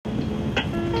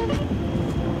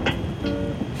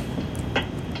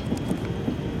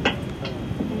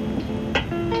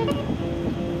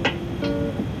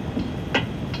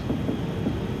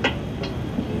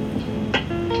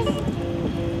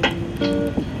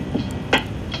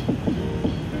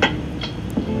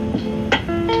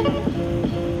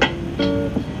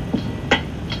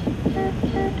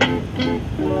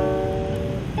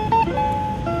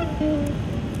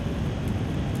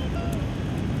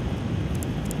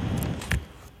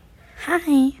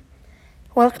Hi,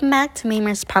 welcome back to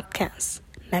Maymers podcast.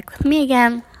 Back with me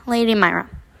again, Lady Myra.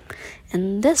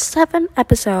 In this 7th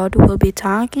episode, we'll be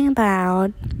talking about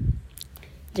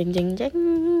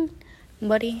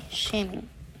body shaming.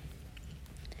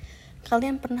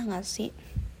 Kalian pernah gak sih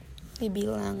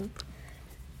dibilang,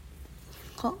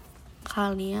 kok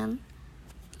kalian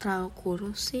terlalu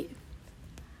kurus sih?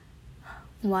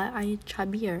 Why are you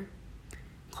chubbier?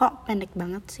 Kok pendek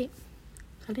banget sih?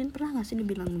 Kalian pernah gak sih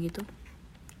dibilang begitu?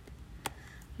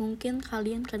 Mungkin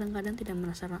kalian kadang-kadang tidak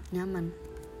merasa nyaman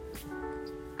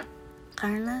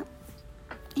karena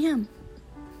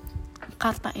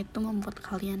kata itu membuat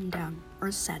kalian down or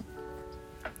sad.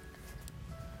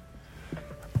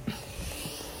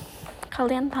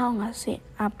 Kalian tahu gak sih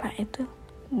apa itu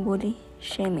body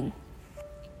shaming?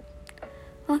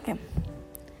 Oke.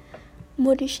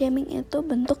 Body shaming itu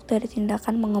bentuk dari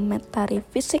tindakan mengomentari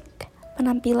fisik,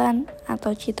 penampilan,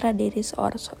 atau citra diri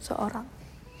seorang.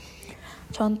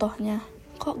 Contohnya,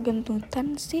 kok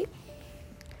gendutan sih?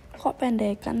 Kok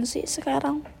pendekan sih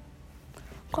sekarang?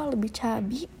 Kok lebih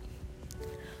chubby?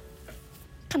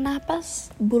 Kenapa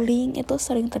bullying itu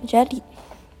sering terjadi?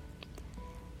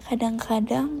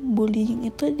 Kadang-kadang bullying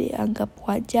itu dianggap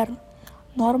wajar,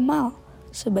 normal,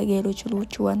 sebagai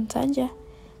lucu-lucuan saja.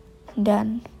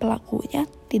 Dan pelakunya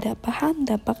tidak paham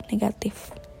dampak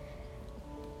negatif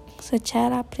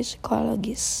secara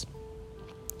psikologis.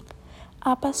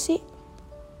 Apa sih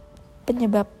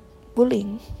penyebab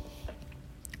bullying?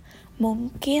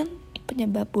 Mungkin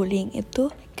penyebab bullying itu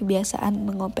kebiasaan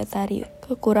mengomentari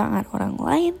kekurangan orang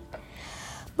lain,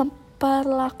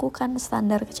 memperlakukan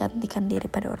standar kecantikan diri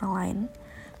pada orang lain,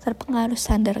 terpengaruh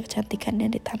standar kecantikan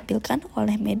yang ditampilkan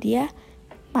oleh media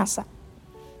massa.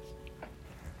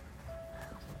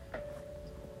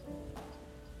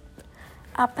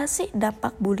 Apa sih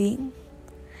dampak bullying?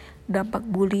 Dampak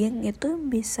bullying itu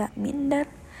bisa minder,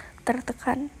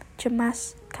 tertekan,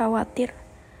 cemas, khawatir,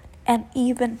 and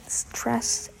even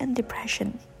stress and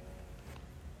depression.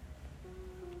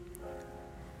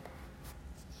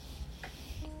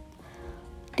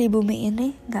 Di bumi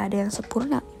ini gak ada yang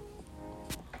sempurna.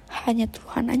 Hanya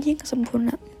Tuhan aja yang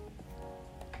sempurna.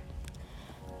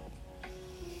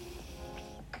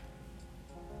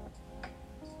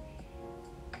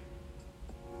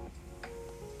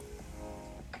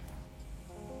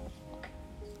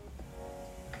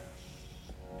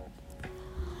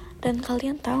 Dan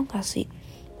kalian tahu gak sih,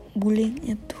 bullying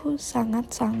itu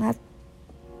sangat-sangat,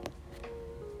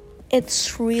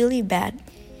 it's really bad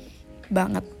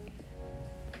banget.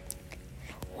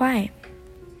 Why?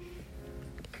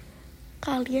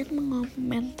 Kalian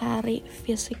mengomentari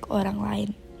fisik orang lain.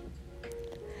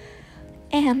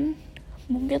 And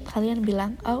mungkin kalian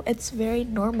bilang, oh it's very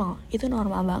normal, itu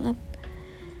normal banget.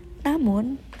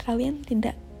 Namun kalian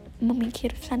tidak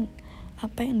memikirkan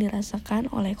apa yang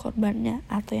dirasakan oleh korbannya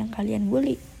atau yang kalian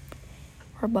bully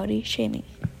or body shaming.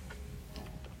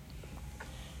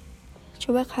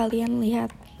 Coba kalian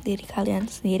lihat diri kalian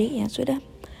sendiri yang sudah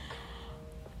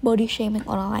body shaming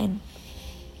orang lain.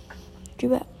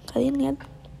 Coba kalian lihat,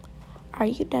 are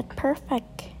you that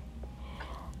perfect?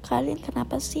 Kalian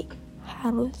kenapa sih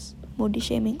harus body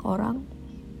shaming orang?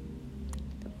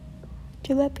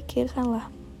 Coba pikirkanlah,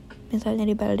 misalnya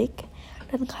dibalik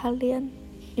dan kalian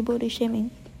di body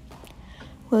shaming,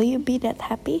 will you be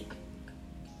that happy?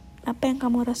 Apa yang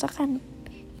kamu rasakan?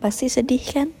 Pasti sedih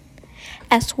kan?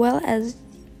 As well as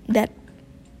that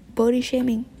body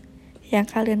shaming yang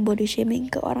kalian body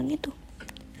shaming ke orang itu,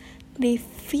 they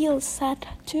feel sad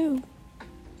too.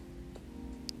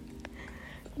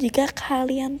 Jika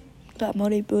kalian gak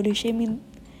mau di body shaming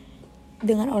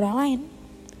dengan orang lain,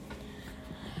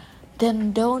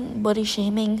 then don't body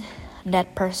shaming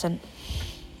that person.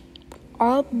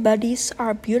 All bodies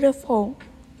are beautiful,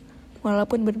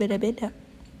 walaupun berbeda-beda.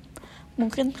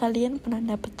 Mungkin kalian pernah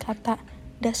dapat kata,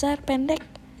 dasar pendek,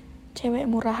 cewek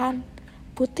murahan,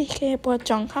 putih kayak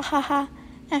pocong, hahaha,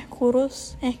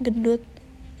 kurus, gendut,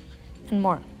 and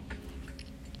more.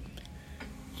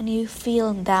 And you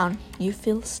feel down, you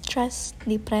feel stress,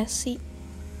 depresi.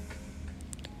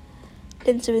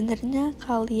 Dan sebenarnya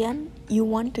kalian, you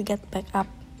want to get back up,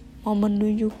 mau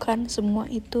menunjukkan semua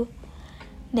itu,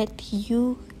 that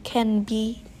you can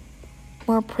be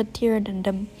more prettier than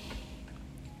them.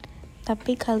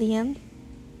 Tapi kalian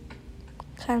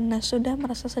karena sudah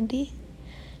merasa sedih,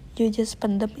 you just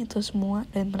pendem itu semua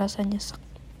dan merasa nyesek.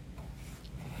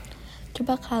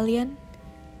 Coba kalian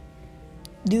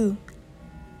do.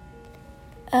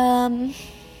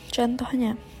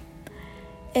 Contohnya,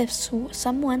 if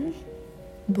someone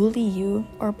bully you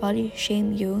or body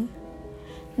shame you,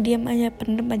 diam aja,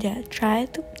 pendem aja, try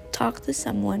to talk to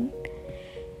someone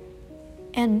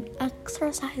and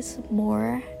exercise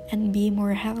more and be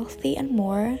more healthy and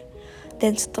more.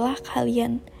 Dan setelah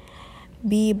kalian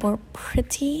be more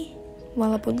pretty,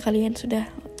 walaupun kalian sudah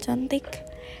cantik,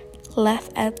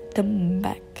 laugh at them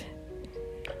back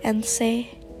and say,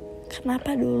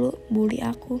 kenapa dulu bully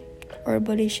aku or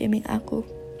body shaming aku,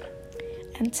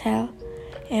 and tell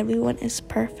everyone is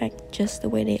perfect just the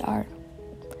way they are.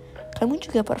 Kamu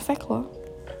juga perfect loh,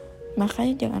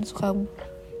 makanya jangan suka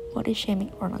body shaming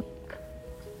orang.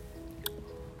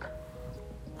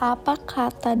 Apa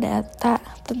kata data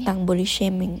tentang body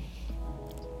shaming?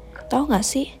 Tahu gak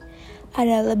sih,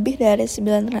 ada lebih dari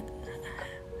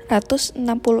 966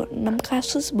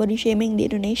 kasus body shaming di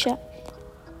Indonesia.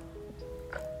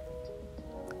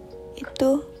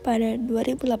 Itu pada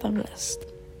 2018.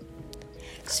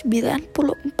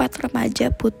 94 remaja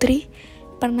putri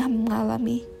pernah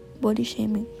mengalami body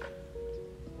shaming.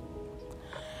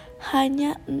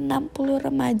 Hanya 60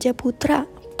 remaja putra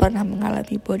pernah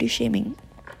mengalami body shaming.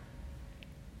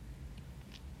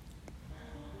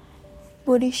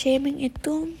 Body shaming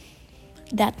itu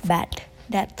that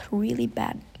really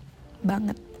bad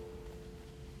banget.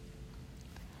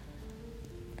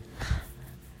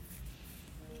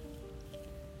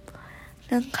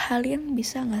 Dan kalian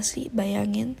bisa gak sih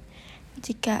bayangin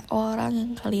jika orang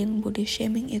yang kalian body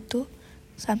shaming itu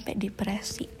sampai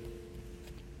depresi?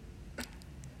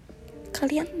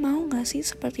 Kalian mau gak sih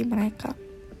seperti mereka?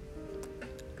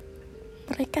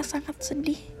 Mereka sangat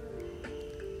sedih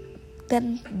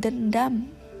dan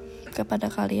dendam kepada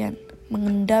kalian,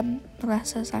 mengendam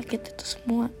rasa sakit itu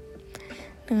semua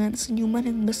dengan senyuman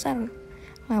yang besar,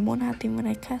 namun hati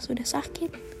mereka sudah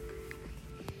sakit.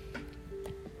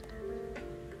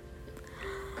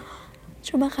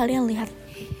 Coba kalian lihat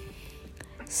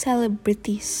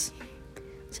selebriti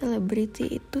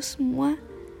itu semua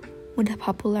udah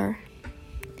popular,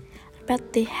 but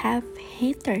they have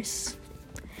haters.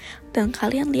 Dan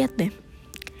kalian lihat deh,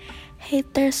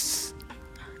 haters,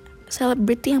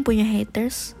 selebriti yang punya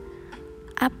haters,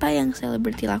 apa yang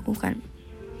selebriti lakukan?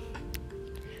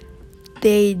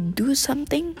 They do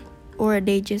something or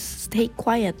they just stay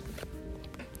quiet?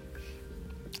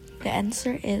 The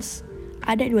answer is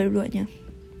ada dua-duanya.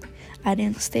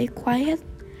 Ada yang stay quiet,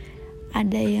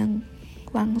 ada yang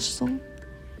langsung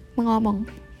mengomong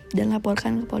dan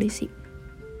laporkan ke polisi.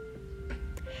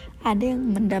 Ada yang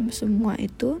mendam semua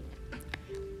itu,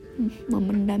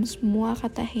 memendam semua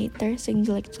kata haters yang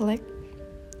jelek-jelek.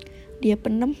 Dia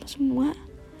pendam semua,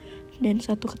 dan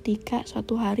suatu ketika,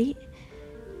 suatu hari,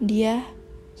 dia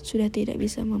sudah tidak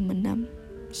bisa memendam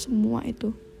semua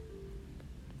itu.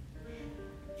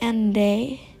 And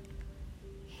they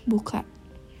buka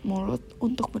mulut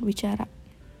untuk berbicara.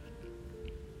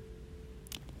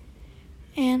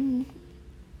 And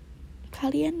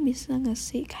kalian bisa gak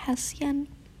sih kasihan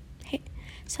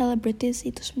selebritis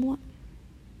itu semua?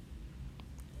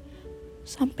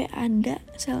 Sampai ada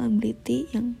selebriti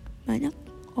yang banyak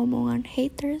omongan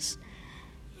haters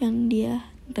yang dia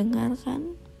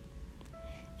dengarkan,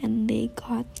 and they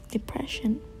got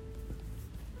depression.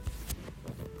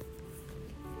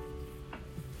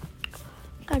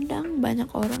 Kadang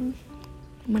banyak orang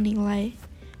menilai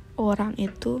orang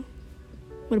itu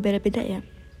berbeda-beda ya.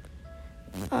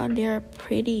 They're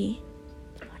pretty,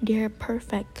 they're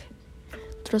perfect.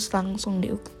 Terus langsung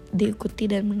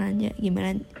diikuti dan menanya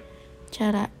gimana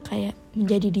cara kayak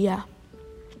menjadi dia.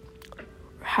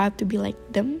 Have to be like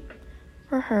them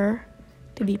or her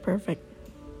to be perfect.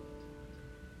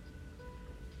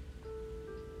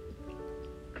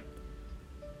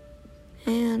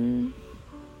 And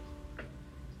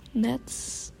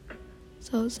that's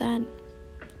so sad.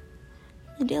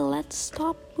 Jadi let's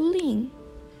stop bullying.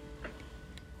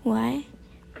 Why?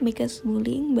 Because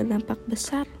bullying berdampak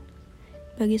besar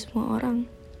bagi semua orang.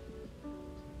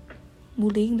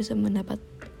 Bullying bisa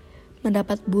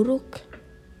mendapat buruk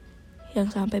yang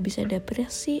sampai bisa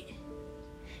depresi,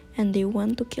 and they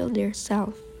want to kill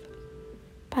themselves.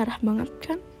 Parah banget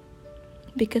kan?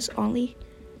 Because only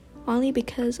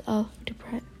because of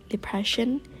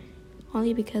depression,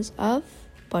 only because of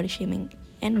body shaming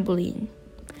and bullying.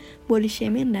 Body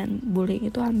shaming dan bullying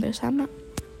itu hampir sama.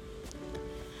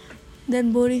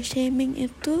 Dan body shaming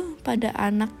itu pada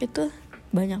anak itu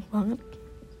banyak banget,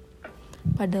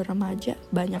 pada remaja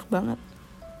banyak banget.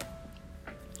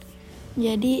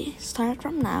 Jadi start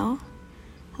from now,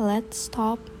 let's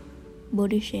stop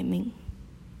body shaming,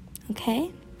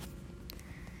 okay?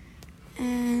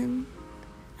 And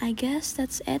I guess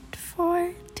that's it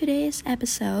for today's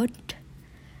episode.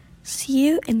 See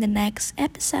you in the next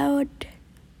episode.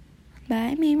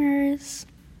 Bye, maymers.